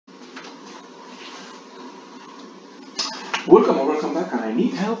Welcome or welcome back, and I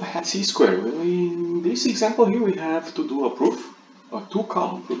need help at C squared. Well, in this example here we have to do a proof, a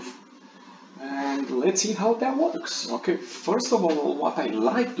two-column proof. And let's see how that works. Okay, first of all, what I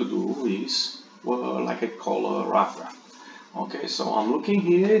like to do is, well, like I call a rough draft. Okay, so I'm looking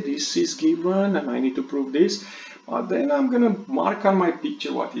here, this is given, and I need to prove this. But then I'm gonna mark on my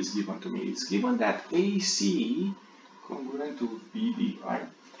picture what is given to me. It's given that AC congruent to BD, right?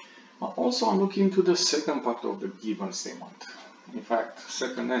 Also, I'm looking to the second part of the given statement. In fact,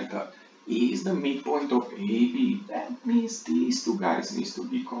 second and third is the midpoint of AB. That means these two guys needs to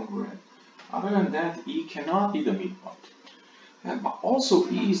be congruent. Other than that, E cannot be the midpoint. But also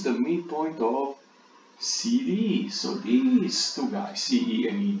E is the midpoint of CD. So these two guys, CE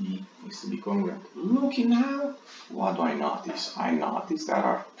and ED, needs to be congruent. Looking now, what do I notice? I notice there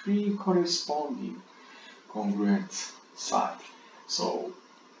are three corresponding congruent sides. So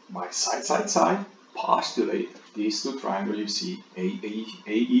by side, postulate these two triangles you see,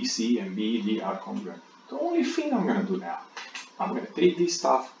 AEC and BED are congruent. The only thing I'm going to do now, I'm going to take this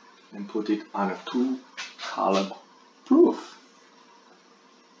stuff and put it on a two-column proof.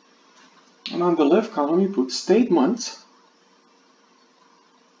 And on the left column you put statements,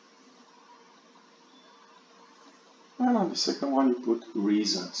 and on the second one you put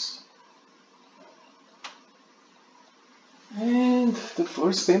reasons. And the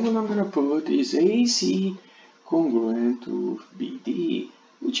first statement I'm going to put is AC congruent to BD,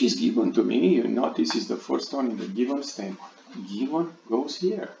 which is given to me. You notice is the first one in the given statement. Given goes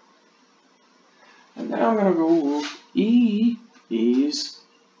here. And then I'm going to go with E is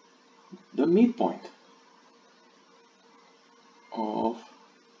the midpoint of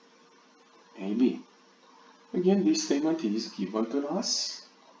AB. Again, this statement is given to us.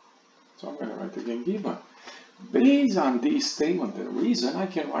 So I'm going to write again given. Based on this statement and reason, I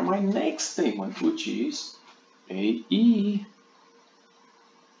can write my next statement, which is AE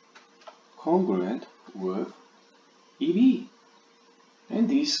congruent with EB. And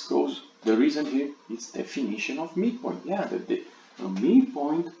this goes, the reason here is definition of midpoint. Yeah, the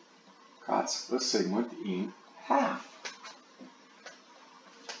midpoint cuts the segment in half.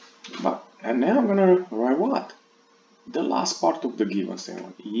 And now I'm going to write what? The last part of the given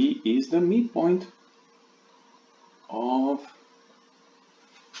statement. E is the midpoint of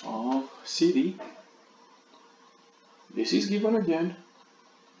CD. This is given again.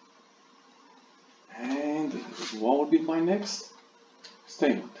 And what would be my next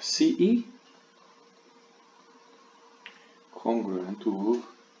statement? CE congruent to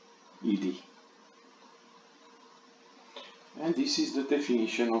ED. And this is the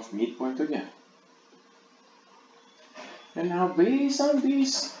definition of midpoint again. And now based on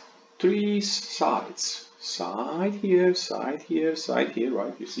these three sides, side here, side here, side here,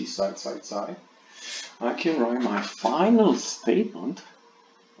 right? You see side, side, side. I can write my final statement,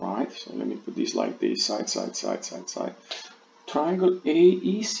 right? So let me put this like this, side, side, side, side, side. Triangle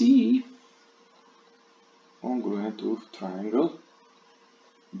AEC congruent to triangle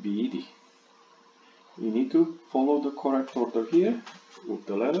BD. We need to follow the correct order here with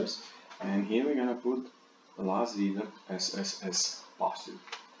the letters, and here we're gonna put the last digit SSS positive.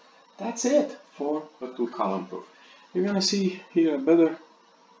 That's it for a two-column proof. You're gonna see here a better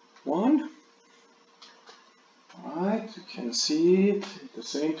one. Alright, you can see it, the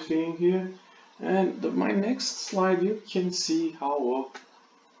same thing here. And my next slide, you can see how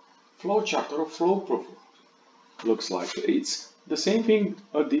a flowchart or a flow proof looks like. It's the same thing,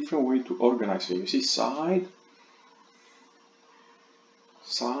 a different way to organize it. You see side,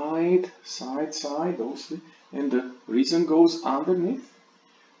 side, side, side, those three, and the reason goes underneath.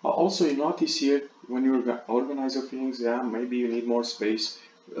 But also you notice here, when you organize your things, yeah, maybe you need more space.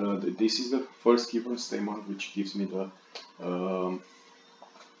 This is the first given statement, which gives me the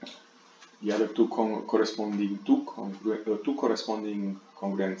other two corresponding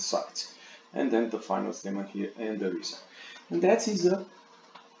congruent sides, and then the final statement here and the reason. And that is a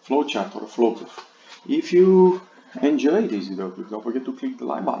flowchart or a flow proof. If you enjoyed this video, don't forget to click the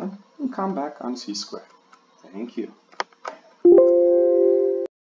like button and come back on C squared. Thank you.